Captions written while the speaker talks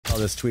saw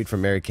this tweet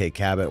from Mary Kay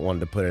Cabot, wanted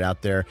to put it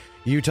out there.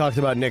 You talked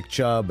about Nick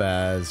Chubb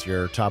as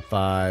your top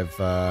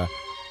 5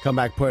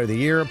 comeback player of the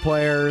year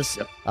players.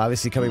 Yep.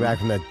 Obviously coming back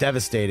from that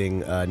devastating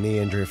knee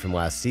injury from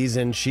last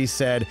season. She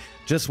said,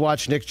 just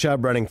watch Nick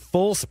Chubb running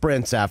full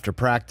sprints after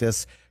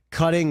practice,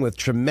 cutting with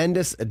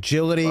tremendous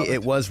agility.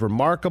 It was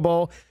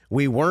remarkable.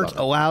 We weren't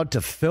allowed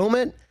to film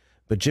it,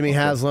 but Jimmy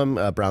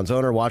Haslam, Browns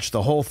owner, watched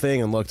the whole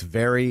thing and looked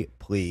very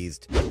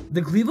pleased.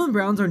 The Cleveland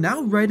Browns are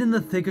now right in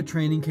the thick of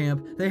training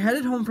camp. They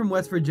headed home from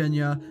West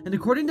Virginia, and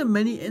according to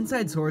many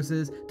inside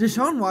sources,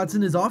 Deshaun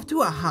Watson is off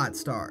to a hot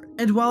start.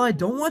 And while I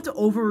don't want to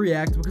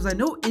overreact because I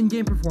know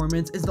in-game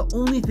performance is the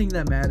only thing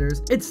that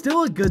matters, it's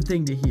still a good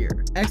thing to hear.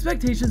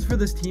 Expectations for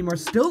this team are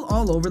still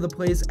all over the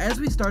place as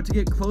we start to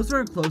get closer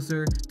and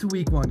closer to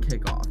week 1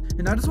 kickoff.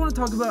 And I just want to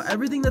talk about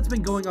everything that's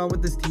been going on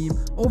with this team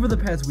over the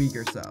past week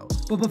or so.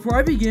 But before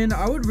I begin,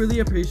 I would really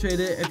appreciate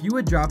it if you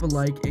would drop a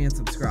like and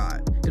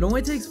subscribe. It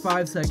only takes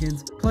 5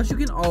 seconds, plus you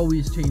can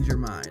always change your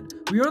mind.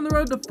 We are on the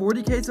road to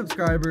 40k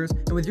subscribers,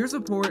 and with your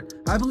support,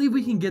 I believe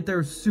we can get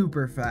there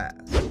super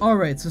fast.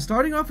 Alright, so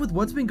starting off with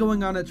what's been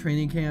going on at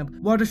training camp,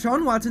 while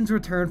Deshaun Watson's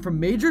return from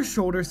major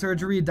shoulder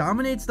surgery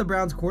dominates the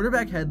Browns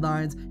quarterback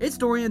headlines, it's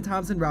Dorian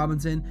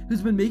Thompson-Robinson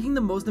who's been making the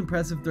most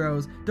impressive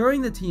throws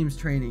during the team's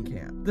training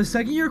camp. The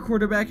second-year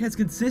quarterback has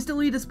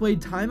consistently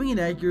displayed timing and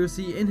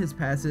accuracy in his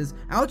passes,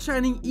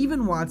 outshining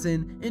even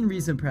Watson in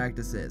recent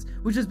practices,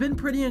 which has been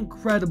pretty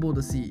incredible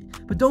to see.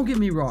 But don't get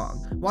me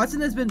wrong,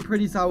 Watson has been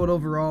pretty solid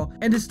overall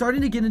and is starting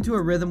to get into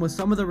a rhythm with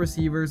some of the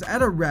receivers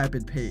at a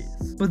rapid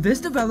pace. But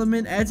this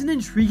development adds an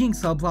intriguing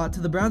subplot to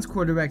the Browns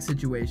quarterback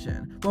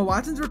situation. While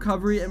Watson's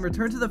recovery and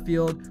return to the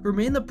field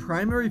remain the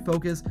primary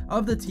focus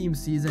of the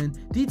team's season,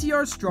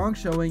 DTR's strong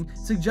showing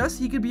suggests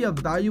he could be a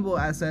valuable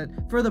asset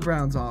for the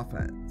Browns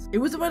offense. It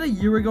was about a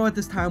year ago at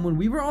this time when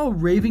we were all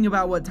raving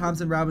about what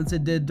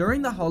Thompson-Robinson did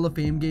during the Hall of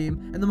Fame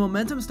game, and the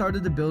momentum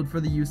started to build for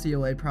the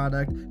UCLA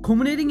product,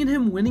 culminating in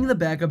him winning the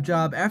backup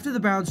job after the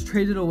Browns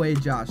traded away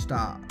Josh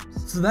Dobbs.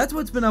 So that's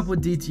what's been up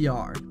with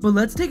DTR, but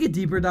let's take a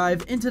deeper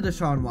dive into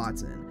Deshaun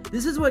Watson.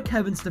 This is what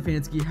Kevin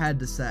Stefanski had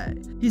to say.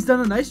 He's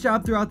done a nice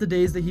job throughout the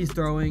days that he's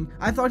throwing.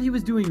 I thought he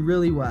was doing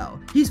really well.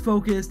 He's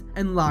focused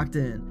and locked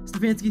in,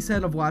 Stefanski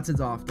said of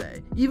Watson's off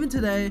day. Even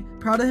today,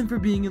 proud of him for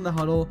being in the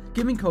huddle,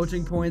 giving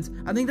coaching points.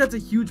 I think that's a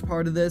huge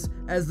part of this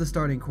as the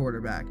starting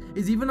quarterback,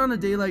 is even on a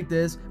day like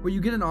this where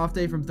you get an off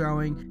day from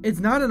throwing,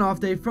 it's not an off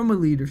day from a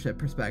leadership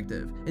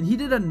perspective, and he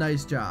did a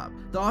nice job.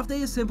 The off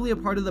day is simply a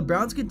part of the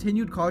Browns'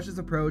 continued cautious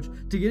approach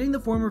to getting the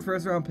former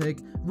first-round pick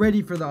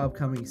ready for the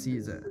upcoming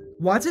season.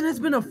 Watson has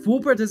been a full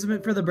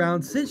participant for the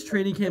Browns since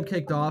training camp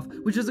kicked off,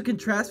 which is a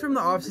contrast from the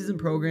offseason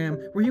program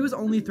where he was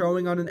only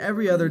throwing on an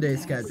every other day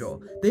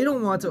schedule. They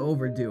don't want to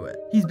overdo it.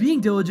 He's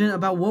being diligent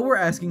about what we're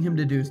asking him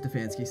to do,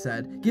 Stefanski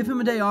said. Give him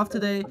a day off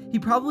today, he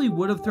probably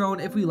would have thrown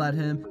if we let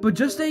him, but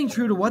just staying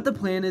true to what the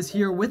plan is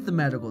here with the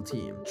medical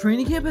team.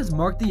 Training camp has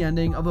marked the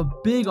ending of a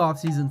big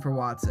offseason for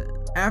Watson.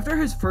 After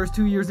his first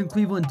 2 years in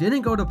Cleveland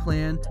didn't go to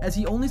plan, as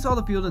he only saw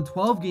the field in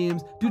 12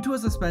 games due to a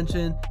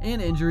suspension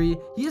and injury,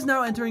 he is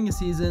now entering a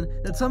season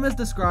that some has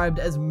described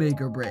as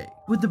make or break.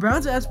 With the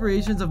Browns'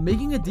 aspirations of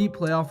making a deep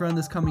playoff run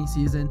this coming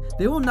season,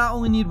 they will not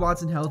only need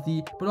Watson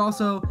healthy, but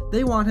also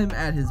they want him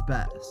at his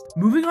best.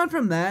 Moving on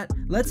from that,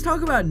 let's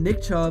talk about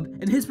Nick Chubb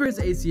and his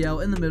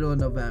ACL in the middle of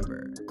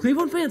November.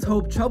 Cleveland fans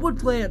hoped Chubb would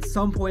play at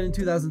some point in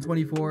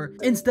 2024.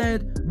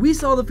 Instead, we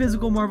saw the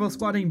physical marvel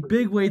squatting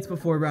big weights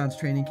before Browns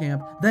training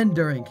camp, then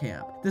during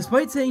camp.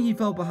 Despite saying he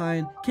fell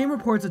behind, came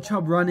reports of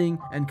Chubb running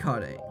and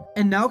cutting.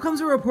 And now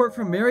comes a report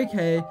from Mary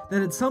Kay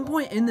that at some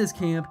point in this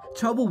camp,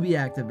 Chubb will be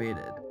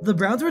activated. The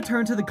Browns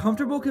return to the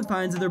comfortable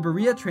confines of their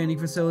Berea training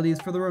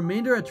facilities for the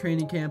remainder of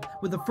training camp,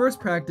 with the first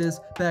practice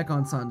back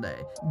on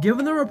Sunday.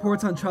 Given the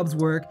reports on Chubb's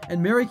work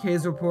and Mary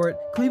Kay's report,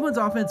 Cleveland's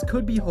offense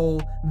could be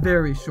whole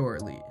very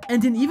shortly.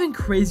 And an even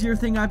crazier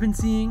thing I've been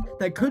seeing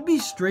that could be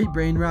straight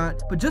brain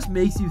rot, but just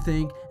makes you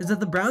think, is that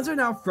the Browns are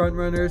now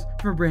frontrunners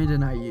for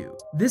Brandon Aiyuk.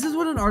 This is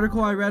what an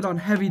article I read on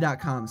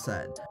Heavy.com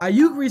said.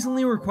 Aiyuk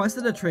recently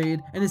requested a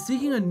trade and is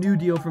seeking a new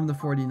deal from the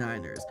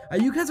 49ers.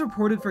 Aiyuk has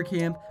reported for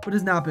camp, but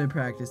has not been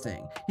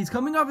practicing. He's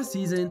coming off a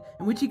season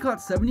in which he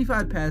caught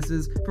 75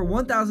 passes for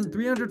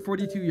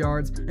 1,342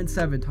 yards and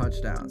 7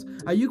 touchdowns.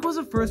 Aiyuk was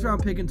a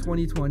first-round pick in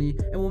 2020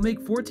 and will make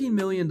 $14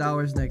 million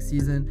next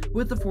season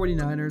with the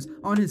 49ers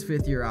on his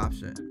 5th-year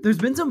option. There's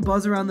been some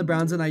buzz around the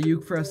Browns and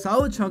Aiyuk for a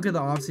solid chunk of the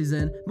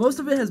offseason. Most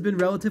of it has been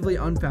relatively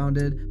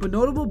unfounded, but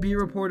notable beat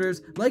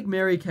reporters like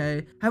Mary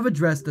Kay have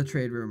addressed the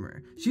trade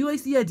rumor. She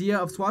likes the idea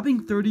of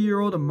swapping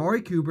 30-year-old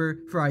Amari Cooper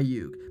for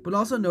Aiyuk, but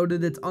also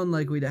noted it's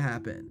unlikely to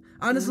happen.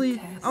 Honestly,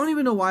 I don't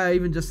even know why I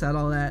even just said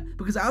all that,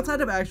 because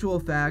outside of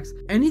actual facts,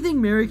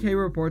 anything Mary Kay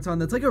reports on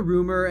that's like a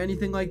rumor or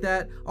anything like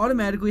that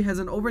automatically has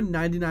an over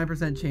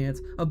 99%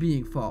 chance of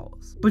being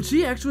false. But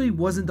she actually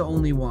wasn't the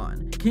only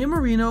one. Cam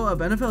Marino of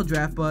NFL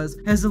Draft Buzz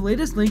has the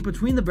latest link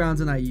between the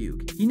Browns and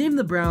Aiyuk. He named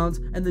the Browns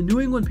and the New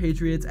England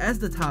Patriots as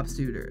the top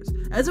suitors.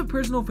 As a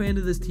personal fan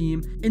of this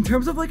team, in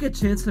terms of like a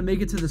chance to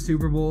make it to the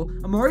Super Bowl,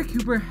 Amari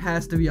Cooper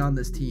has to be on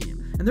this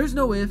team. and there's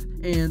no ifs,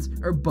 ands,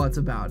 or buts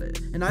about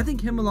it. And I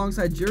think him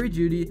alongside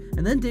Juedy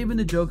and then David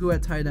Njoku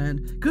at tight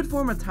end could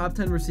form a top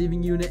 10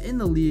 receiving unit in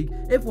the league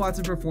if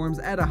Watson performs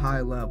at a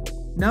high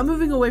level. Now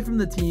moving away from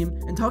the team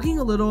and talking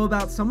a little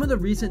about some of the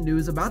recent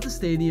news about the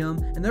stadium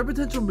and their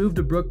potential move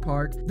to Brook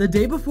Park, the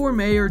day before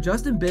Mayor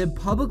Justin Bibb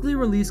publicly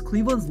released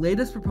Cleveland's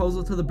latest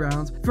proposal to the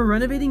Browns for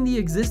renovating the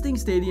existing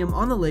stadium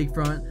on the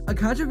lakefront, a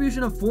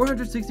contribution of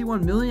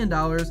 $461 million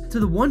to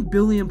the $1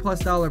 billion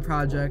plus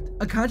project,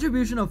 a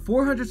contribution of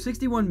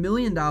 $461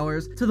 million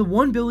to the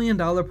 $1 billion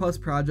plus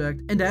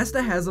project, and asked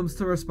the Haslam's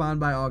to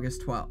respond by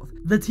August 12th.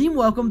 The team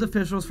welcomed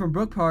officials from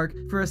Brook Park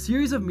for a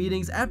series of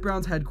meetings at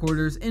Browns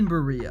headquarters in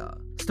Berea.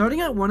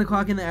 Starting at 1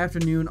 o'clock in the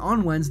afternoon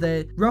on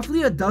Wednesday,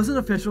 roughly a dozen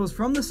officials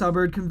from the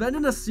suburb convened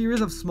in a series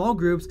of small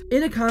groups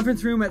in a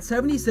conference room at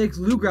 76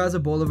 Lou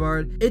Graza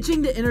Boulevard,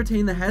 itching to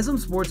entertain the Haslam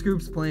Sports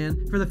Group's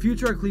plan for the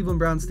future of Cleveland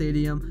Browns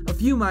Stadium, a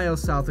few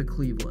miles south of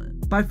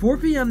Cleveland. By 4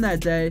 p.m. that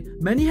day,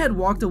 many had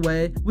walked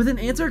away with an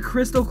answer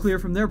crystal clear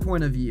from their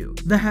point of view.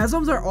 The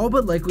Haslams are all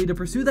but likely to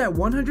pursue that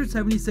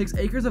 176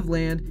 acres of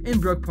land in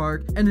Brook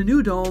Park and a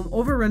new dome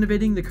over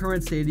renovating the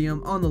current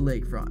stadium on the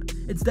lakefront.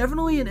 It's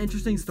definitely an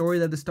interesting story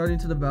that is starting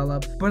to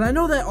develop, but I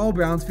know that all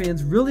Browns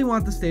fans really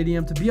want the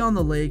stadium to be on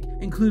the lake,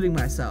 including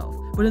myself.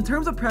 But in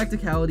terms of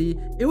practicality,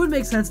 it would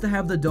make sense to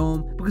have the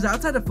dome because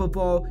outside of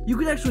football, you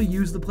could actually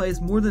use the place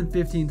more than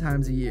 15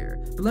 times a year.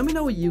 But let me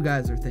know what you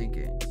guys are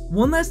thinking.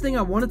 One last thing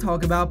I want to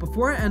talk about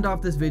before I end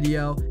off this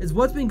video is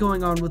what's been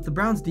going on with the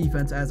Browns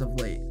defense as of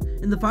late.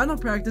 In the final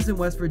practice in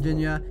West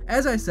Virginia,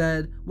 as I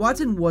said,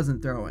 Watson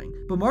wasn't throwing,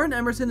 but Martin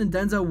Emerson and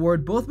Denzel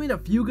Ward both made a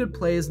few good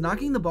plays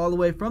knocking the ball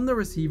away from the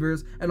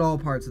receivers at all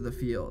parts of the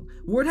field.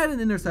 Ward had an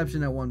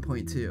interception at one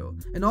point too.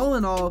 And all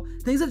in all,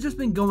 things have just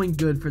been going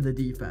good for the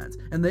defense,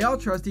 and they all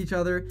trust each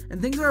other,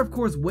 and things are of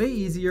course way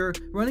easier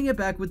running it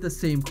back with the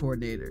same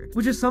coordinator,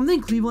 which is something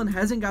Cleveland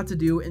hasn't got to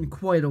do in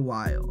quite a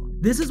while.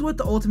 This is what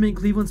the Ultimate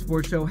Cleveland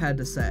Sports Show had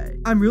to say.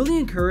 I'm really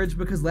encouraged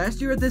because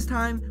last year at this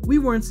time, we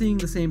weren't seeing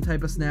the same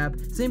type of snap,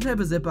 same type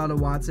of zip out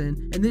of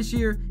Watson, and this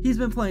year, he's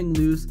been playing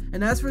loose,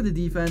 and as for the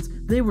defense,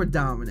 they were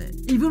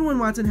dominant. Even when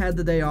Watson had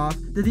the day off,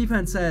 the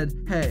defense said,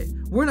 hey,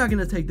 we're not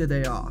going to take the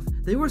day off.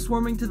 They were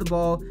swarming to the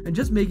ball and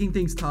just making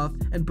things tough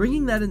and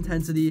bringing that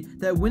intensity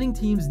that winning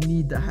teams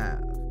need to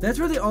have. That's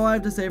really all I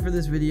have to say for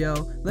this video.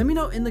 Let me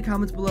know in the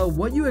comments below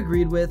what you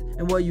agreed with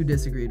and what you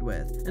disagreed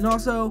with. And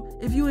also,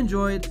 if you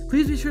enjoyed,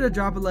 please be sure to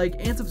drop a like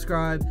and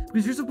subscribe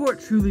because your support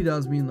truly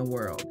does mean the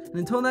world. And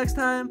until next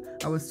time,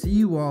 I will see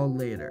you all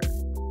later.